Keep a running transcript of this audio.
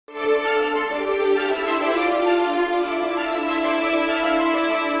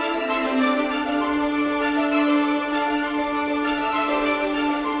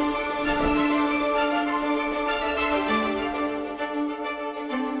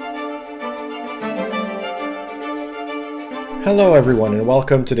Hello everyone and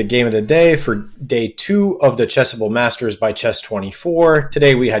welcome to the game of the day for day 2 of the Chessable Masters by Chess24.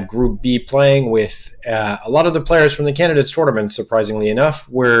 Today we had Group B playing with a lot of the players from the Candidates Tournament, surprisingly enough.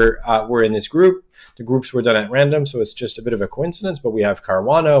 We're in this group. The groups were done at random, so it's just a bit of a coincidence, but we have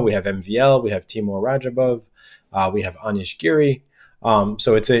Caruana, we have MVL, we have Timur Rajabov, we have Anish Giri.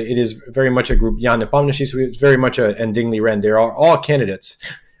 So it is very much a group, Jan Nepomniachtchi, so it's very much a Endingli Ren. They are all candidates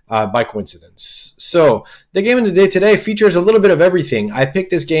by coincidence. So the game of the day today features a little bit of everything. I picked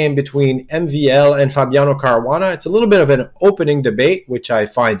this game between MVL and Fabiano Caruana. It's a little bit of an opening debate, which I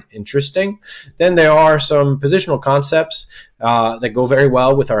find interesting. Then there are some positional concepts that go very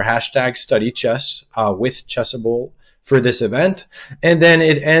well with our hashtag study chess with Chessable for this event. And then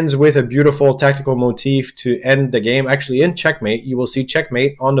it ends with a beautiful tactical motif to end the game. Actually, in checkmate, you will see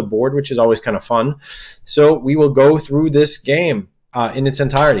checkmate on the board, which is always kind of fun. So we will go through this game in its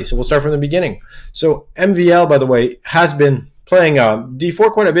entirety. So we'll start from the beginning. So MVL, by the way, has been playing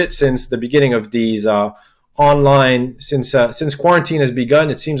d4 quite a bit since the beginning of these online, since quarantine has begun.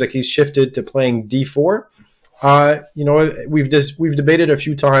 It seems like he's shifted to playing d4. We've debated a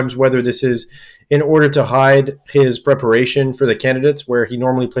few times whether this is in order to hide his preparation for the candidates, where he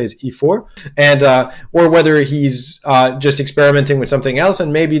normally plays e4, and or whether he's just experimenting with something else,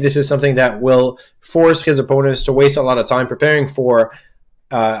 and maybe this is something that will force his opponents to waste a lot of time preparing for,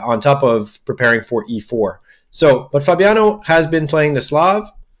 on top of preparing for e4. So, but Fabiano has been playing the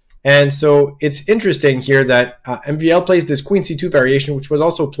Slav, and so it's interesting here that MVL plays this Queen c2 variation, which was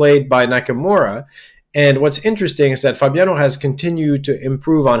also played by Nakamura. And what's interesting is that Fabiano has continued to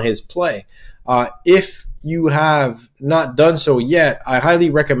improve on his play. If you have not done so yet, I highly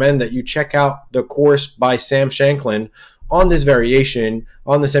recommend that you check out the course by Sam Shanklin on this variation,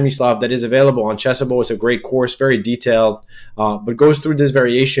 on the semi-Slav, that is available on Chessable. It's a great course, very detailed, but goes through this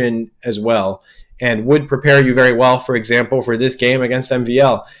variation as well and would prepare you very well, for example, for this game against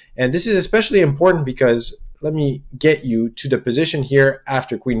MVL. And this is especially important because let me get you to the position here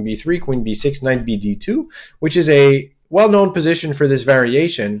after Queen b3, Queen b6, Knight bd2, which is a well-known position for this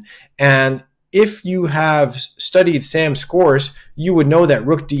variation. And if you have studied Sam's course, you would know that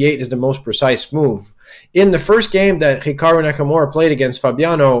Rook d8 is the most precise move. In the first game that Hikaru Nakamura played against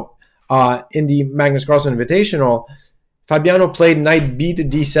Fabiano in the Magnus Carlsen Invitational, Fabiano played Knight b to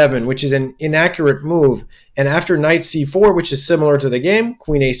d7, which is an inaccurate move. And after Knight c4, which is similar to the game,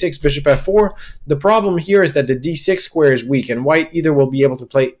 Queen a6, Bishop f4, the problem here is that the d6 square is weak, and White either will be able to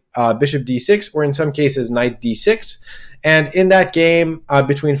play Bishop d6, or in some cases Knight d6. And in that game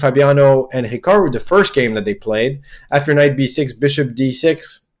between Fabiano and Hikaru, the first game that they played, after Knight b6, Bishop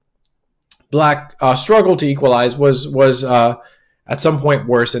d6, Black struggled to equalize, was at some point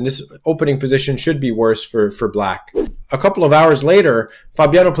worse, and this opening position should be worse for Black. A couple of hours later,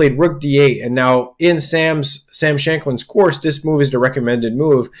 Fabiano played Rook d8, and now in Sam Shanklin's course, this move is the recommended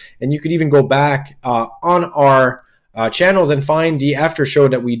move, and you could even go back on our channels and find the after show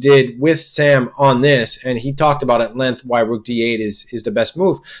that we did with Sam on this, and he talked about at length why Rook d8 is the best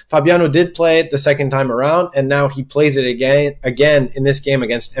move. Fabiano did play it the second time around, and now he plays it again in this game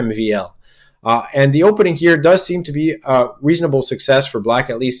against MVL. And the opening here does seem to be a reasonable success for Black.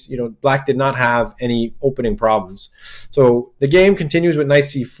 At least, Black did not have any opening problems. So the game continues with Knight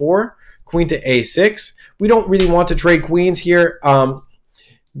c4, Queen to a6. We don't really want to trade queens here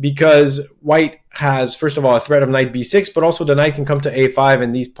because White has, first of all, a threat of Knight b6, but also the Knight can come to a5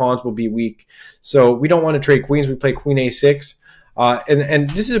 and these pawns will be weak. So we don't want to trade queens. We play Queen a6. And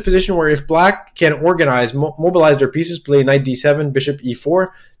this is a position where if Black can organize, mobilize their pieces, play Knight d7, Bishop e4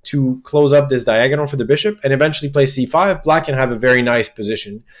 to close up this diagonal for the bishop, and eventually play c5, Black can have a very nice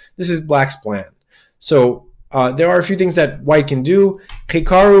position. This is Black's plan. So there are a few things that White can do.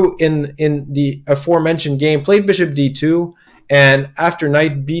 Hikaru in the aforementioned game played Bishop d2, and after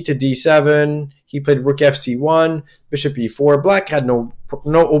Knight b to d7, he played Rook fc1, Bishop e4. Black had no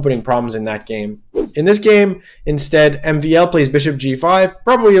opening problems in that game. In this game, instead, MVL plays Bishop g5,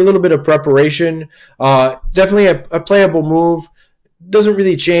 probably a little bit of preparation. Definitely a playable move. Doesn't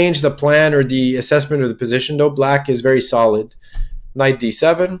really change the plan or the assessment of the position, though. Black is very solid. Knight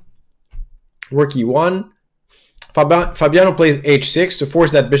d7, Rook e1. Fabiano plays h6 to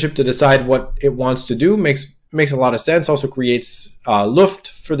force that bishop to decide what it wants to do. Makes a lot of sense. Also creates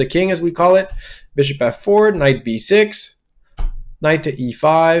Luft for the king, as we call it. Bishop f4, Knight b6, Knight to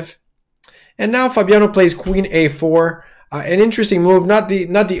e5. And now Fabiano plays Queen a4. An interesting move, not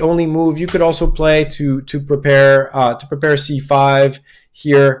the only move. You could also play to prepare c5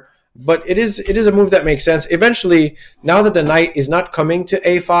 here, but it is a move that makes sense. Eventually, now that the knight is not coming to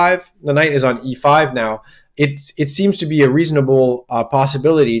a5, the knight is on e5 now. It seems to be a reasonable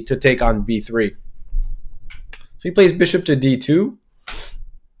possibility to take on b3. So he plays bishop to d2.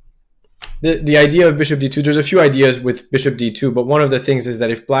 The idea of bishop d2, there's a few ideas with bishop d2, but one of the things is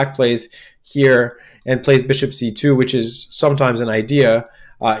that if black plays here and plays bishop c2, which is sometimes an idea,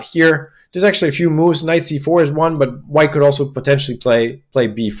 here there's actually a few moves. Knight c4 is one, but white could also potentially play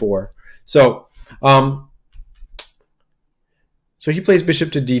b4. So so he plays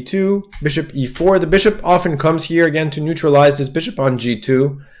bishop to d2, bishop e4. The bishop often comes here again to neutralize this bishop on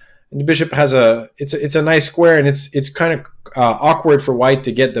g2. And the bishop has it's a nice square, and it's kind of awkward for white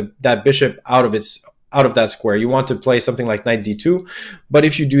to get that bishop out of that square. You want to play something like knight d2, but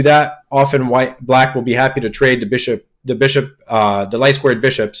if you do that, often black will be happy to trade the light squared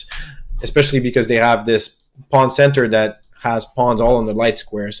bishops, especially because they have this pawn center that has pawns all on the light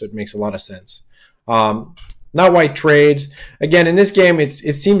square, so it makes a lot of sense. Now white trades. Again, in this game, it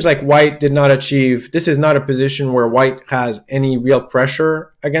seems like white did not achieve. This is not a position where white has any real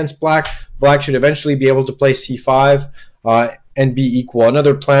pressure against black. Black should eventually be able to play c5 and be equal.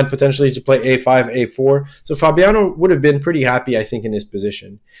 Another plan potentially to play a5, a4. So Fabiano would have been pretty happy, I think, in this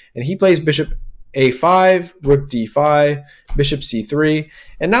position. And he plays bishop a5, rook d5, bishop c3.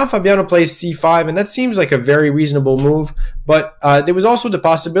 And now Fabiano plays c5, and that seems like a very reasonable move. But there was also the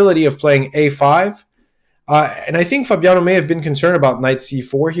possibility of playing a5. And I think Fabiano may have been concerned about knight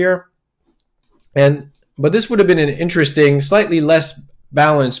c4 here. But this would have been an interesting, slightly less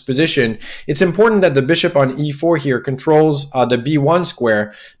balanced position. It's important that the bishop on e4 here controls the b1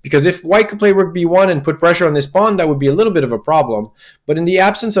 square, because if white could play rook b1 and put pressure on this pawn, that would be a little bit of a problem. But in the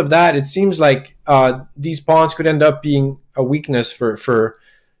absence of that, it seems like these pawns could end up being a weakness for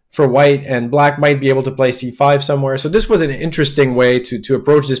white, and black might be able to play c5 somewhere. So this was an interesting way to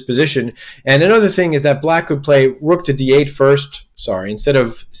approach this position. And another thing is that black could play rook to d8 first, instead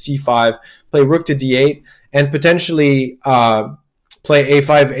of c5, play rook to d8, and potentially play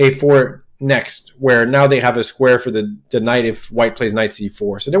a5, a4 next, where now they have a square for the knight if white plays knight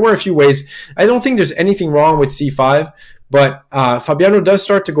c4. So there were a few ways. I don't think there's anything wrong with c5, but Fabiano does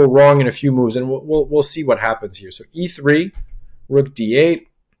start to go wrong in a few moves, and we'll see what happens here. So e3, rook d8,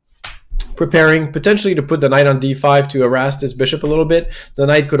 preparing potentially to put the knight on d5 to harass this bishop a little bit. The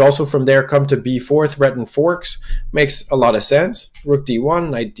knight could also from there come to b4, threaten forks. Makes a lot of sense. Rook d1,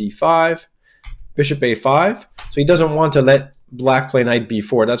 knight d5, bishop a5. So he doesn't want to let black play knight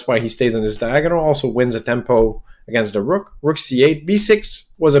b4. That's why he stays on this diagonal. Also wins a tempo against the rook. Rook c8,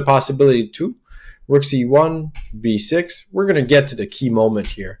 b6 was a possibility too. Rook c1, b6. We're going to get to the key moment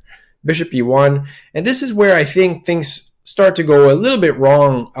here. Bishop e1. And this is where I think things start to go a little bit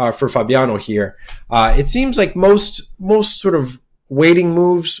wrong for Fabiano here. It seems like most sort of waiting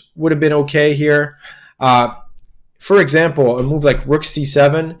moves would have been okay here. For example, a move like rook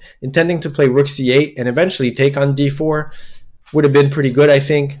c7, intending to play rook c8 and eventually take on d4, would have been pretty good, I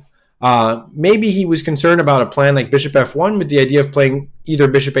think. Maybe he was concerned about a plan like bishop f1 with the idea of playing either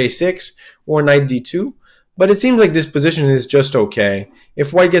bishop a6 or knight d2. But it seems like this position is just okay.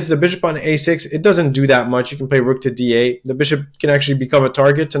 If white gets the bishop on a6, it doesn't do that much. You can play rook to d8. The bishop can actually become a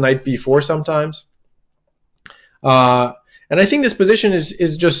target to knight b4 sometimes. And I think this position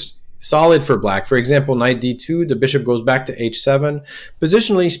is just solid for black. For example, knight d2, the bishop goes back to h7.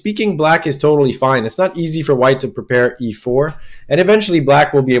 Positionally speaking, black is totally fine. It's not easy for white to prepare e4. And eventually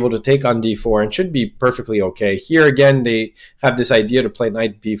black will be able to take on d4 and should be perfectly okay. Here again, they have this idea to play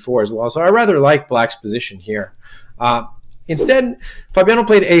knight b4 as well. So I rather like black's position here. Instead, Fabiano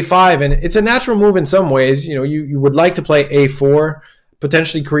played a5, and it's a natural move in some ways. You know, you would like to play a4,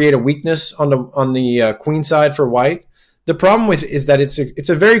 potentially create a weakness on the queen side for white. The problem with is that it's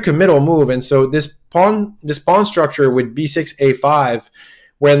a very committal move, and so this pawn structure with b6 a5,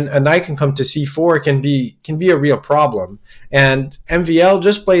 when a knight can come to c4, can be a real problem. And MVL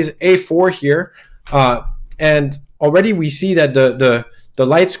just plays a4 here, and already we see that the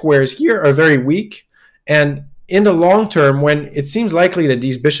light squares here are very weak. And in the long term, when it seems likely that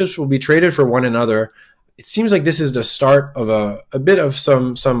these bishops will be traded for one another, it seems like this is the start of a bit of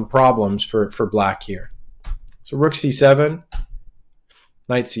some problems for black here. So rook c7,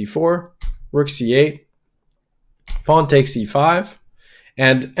 knight c4, rook c8, pawn takes c5.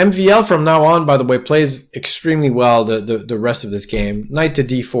 And MVL from now on, by the way, plays extremely well the rest of this game. Knight to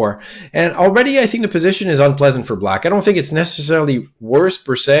d4. And already I think the position is unpleasant for black. I don't think it's necessarily worse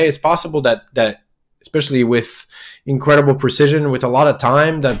per se. It's possible that especially with incredible precision, with a lot of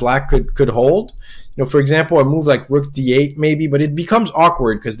time, that black could hold. You know, for example, a move like rook d8 maybe, but it becomes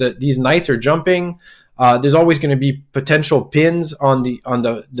awkward because these knights are jumping. There's always going to be potential pins on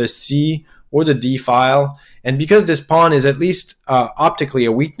the C or the D file. And because this pawn is at least optically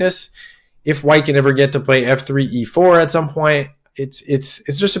a weakness, if white can ever get to play f3, e4 at some point,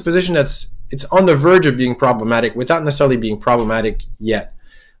 it's just a position it's on the verge of being problematic without necessarily being problematic yet.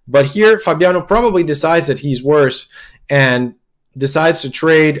 But here, Fabiano probably decides that he's worse and decides to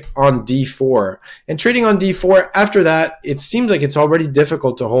trade on d4. And trading on d4, after that, it seems like it's already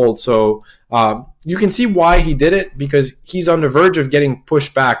difficult to hold. So you can see why he did it, because he's on the verge of getting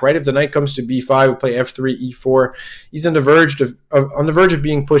pushed back, right? If the knight comes to b5, we play f3, e4. He's on the verge of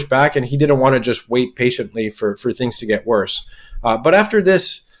being pushed back, and he didn't want to just wait patiently for things to get worse. But after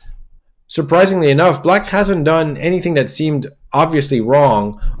this, surprisingly enough, Black hasn't done anything that seemed obviously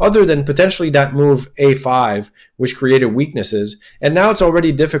wrong, other than potentially that move a5, which created weaknesses. And now it's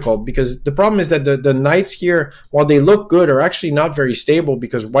already difficult, because the problem is that the knights here, while they look good, are actually not very stable,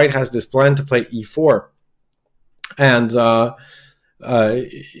 because White has this plan to play e4. And yeah,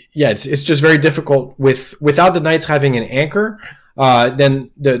 it's just very difficult without the knights having an anchor. Then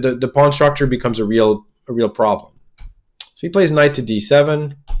the pawn structure becomes a real problem. So he plays knight to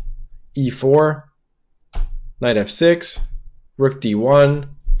d7, e4, knight f6, rook d1,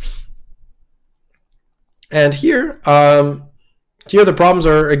 and here the problems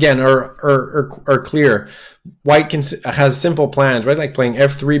are clear. White has simple plans, right? Like playing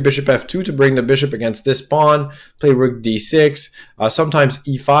f3, bishop f2 to bring the bishop against this pawn. Play rook d6. Sometimes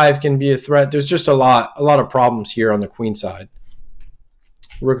e5 can be a threat. There's just a lot of problems here on the queen side.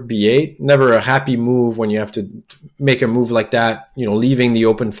 Rook b8, never a happy move when you have to make a move like that, you know, leaving the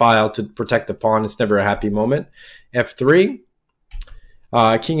open file to protect the pawn. It's never a happy moment. F3,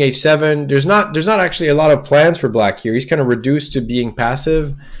 king h7. There's not actually a lot of plans for Black here. He's kind of reduced to being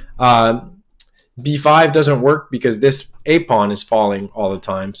passive. b5 doesn't work because this a pawn is falling all the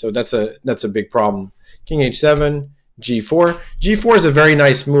time, so that's a big problem. King h7, g4. G4 is a very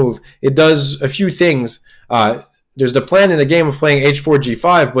nice move. It does a few things. There's the plan in the game of playing h4,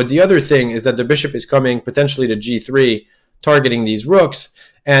 g5, but the other thing is that the bishop is coming potentially to g3, targeting these rooks,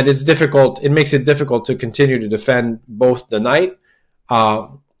 and it's difficult. It makes it difficult to continue to defend both the knight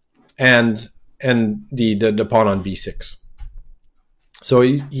and the pawn on b6. So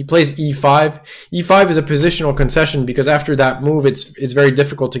he plays e5. e5 is a positional concession, because after that move, it's very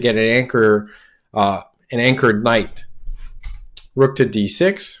difficult to get an anchored knight. Rook to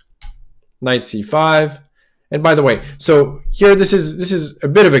d6, knight c5. And by the way, so here this is a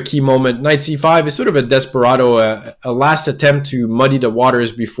bit of a key moment. Knight c5 is sort of a desperado, a last attempt to muddy the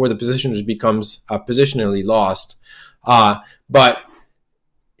waters before the position just becomes positionally lost. But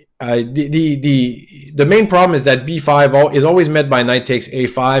the main problem is that b5 is always met by knight takes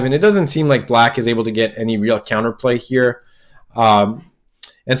a5, and it doesn't seem like Black is able to get any real counterplay here.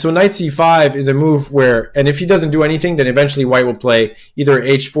 And so knight c5 is a move where, and if he doesn't do anything, then eventually White will play either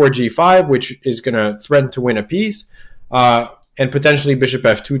h4, g5, which is going to threaten to win a piece, and potentially bishop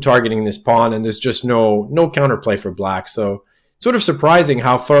f2 targeting this pawn, and there's just no counterplay for Black. So sort of surprising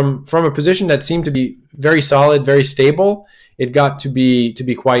how from a position that seemed to be very solid, very stable, it got to be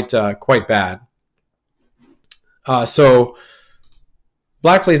quite bad. So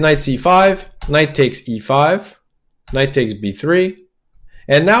Black plays knight c5, knight takes e5, knight takes b3.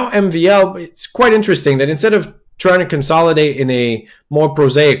 And now MVL, it's quite interesting that instead of trying to consolidate in a more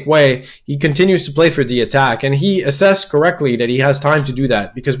prosaic way, he continues to play for the attack. And he assessed correctly that he has time to do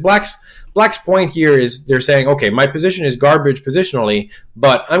that, because Black's point here is they're saying, okay, my position is garbage positionally,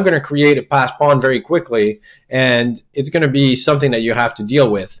 but I'm going to create a passed pawn very quickly, and it's going to be something that you have to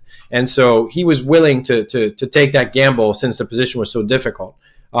deal with. And so he was willing to take that gamble since the position was so difficult.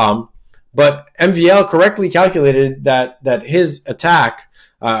 But MVL correctly calculated that his attack,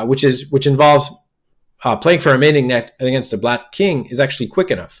 which involves playing for a mating net against a Black king, is actually quick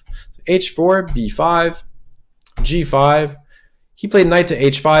enough. So h4, b5, g5. He played knight to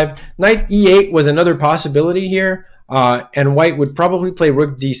h5. Knight e8 was another possibility here, and White would probably play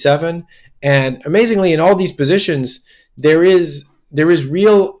rook d7. And amazingly, in all these positions, there is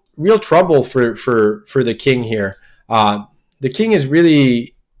real trouble for the king here. The king is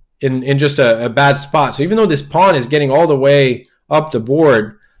really in just a bad spot. So even though this pawn is getting all the way up the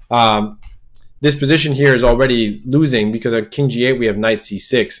board, this position here is already losing, because on king g8 we have knight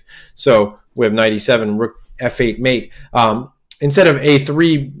c6. So we have knight e7, rook f8 mate. Instead of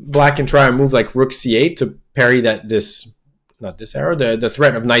a3, Black can try and move like rook c8 to parry not this arrow, the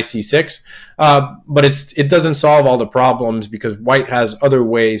threat of knight c6. But it doesn't solve all the problems, because White has other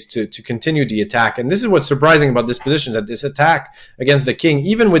ways to continue the attack. And this is what's surprising about this position, that this attack against the king,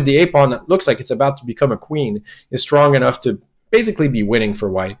 even with the a-pawn that looks like it's about to become a queen, is strong enough to basically be winning for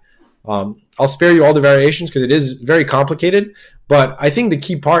White. I'll spare you all the variations because it is very complicated, but I think the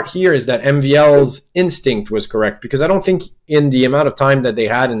key part here is that MVL's instinct was correct, because I don't think in the amount of time that they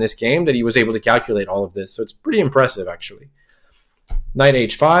had in this game that he was able to calculate all of this. So it's pretty impressive, actually. Knight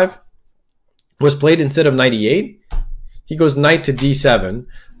h5 was played instead of knight e8. He goes knight to d7.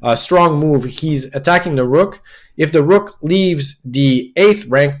 A strong move. He's attacking the rook. If the rook leaves the 8th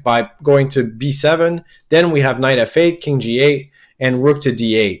rank by going to b7, then we have knight f8, king g8, and rook to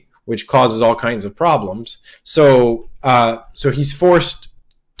d8, which causes all kinds of problems. So he's forced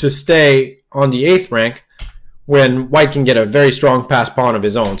to stay on the 8th rank when white can get a very strong passed pawn of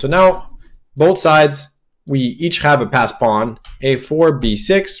his own. So now both sides, we each have a passed pawn. a4,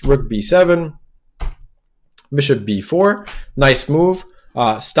 b6, rook b7, bishop b4. Nice move.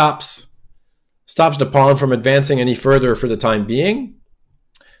 Stops the pawn from advancing any further for the time being.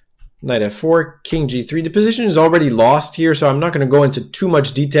 Knight f4, king g3. The position is already lost here, so I'm not going to go into too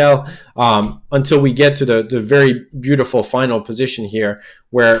much detail until we get to the very beautiful final position here,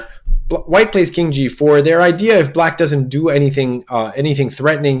 where white plays king g4. Their idea, if black doesn't do anything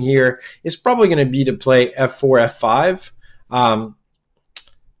threatening here, is probably going to be to play f4, f5,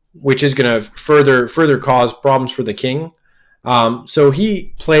 which is going to further cause problems for the king. So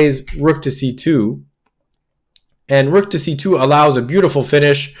he plays rook to c2. And rook to c2 allows a beautiful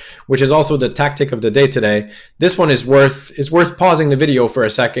finish, which is also the tactic of the day today. This one is worth pausing the video for a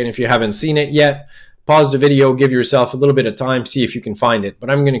second if you haven't seen it yet. Pause the video, give yourself a little bit of time, see if you can find it. But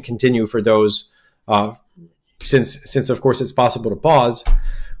I'm going to continue for those, since of course it's possible to pause.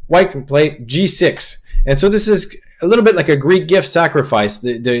 White can play g6. And so this is a little bit like a Greek gift sacrifice.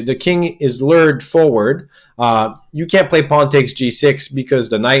 The king is lured forward. You can't play pawn takes g6 because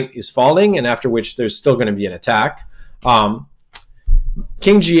the knight is falling, and after which there's still going to be an attack. King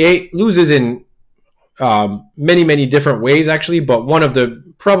g8 loses in many different ways, actually, but one of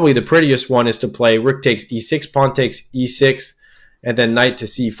probably the prettiest one is to play rook takes e6, pawn takes e6, and then knight to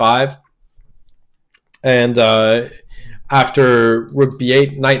c5. And after rook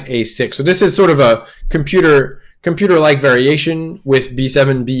b8, knight a6. So this is sort of a computer-like variation with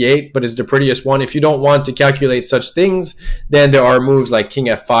b7, b8, but it's the prettiest one. If you don't want to calculate such things, then there are moves like king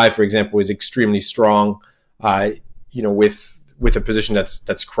f5, for example, is extremely strong, with a position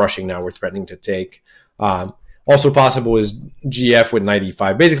that's crushing now, we're threatening to take. Also possible is gf with knight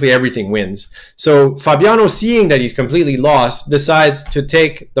e5. Basically everything wins. So Fabiano, seeing that he's completely lost, decides to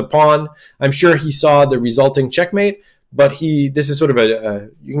take the pawn. I'm sure he saw the resulting checkmate, but this is sort of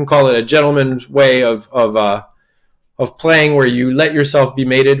you can call it a gentleman's way of playing, where you let yourself be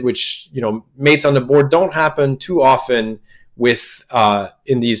mated, which, mates on the board don't happen too often with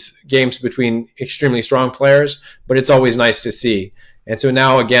in these games between extremely strong players, but it's always nice to see. And so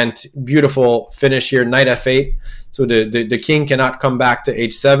now again, beautiful finish here, knight f8. So the king cannot come back to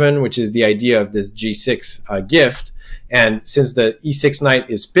h7, which is the idea of this g6 gift. And since the e6 knight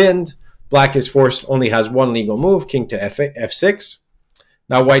is pinned, black is forced, only has one legal move, king to f6.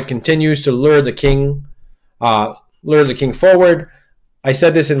 Now white continues to lure the king forward. I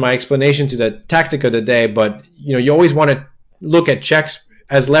said this in my explanation to the tactic of the day, but you always want to look at checks.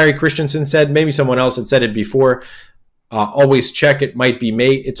 As Larry Christensen said, maybe someone else had said it before, always check, it might be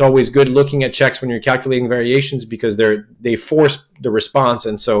mate. It's always good looking at checks when you're calculating variations, because they force the response,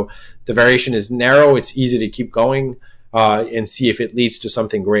 and so the variation is narrow. It's easy to keep going and see if it leads to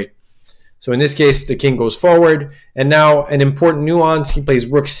something great. So in this case, the king goes forward, and now an important nuance, he plays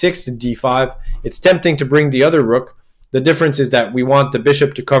rook 6 to d5. It's tempting to bring the other rook. The difference is that we want the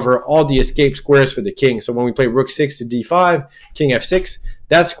bishop to cover all the escape squares for the king. So when we play rook 6 to d5, king f6,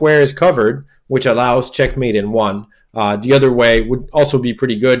 that square is covered, which allows checkmate in one. The other way would also be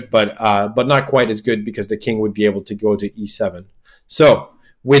pretty good, but not quite as good, because the king would be able to go to e7. So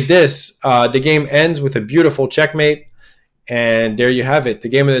with this, the game ends with a beautiful checkmate. And there you have it, the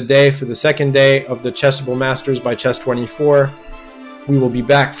game of the day for the second day of the Chessable Masters by Chess24. We will be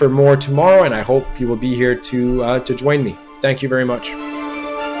back for more tomorrow, and I hope you will be here to join me. Thank you very much.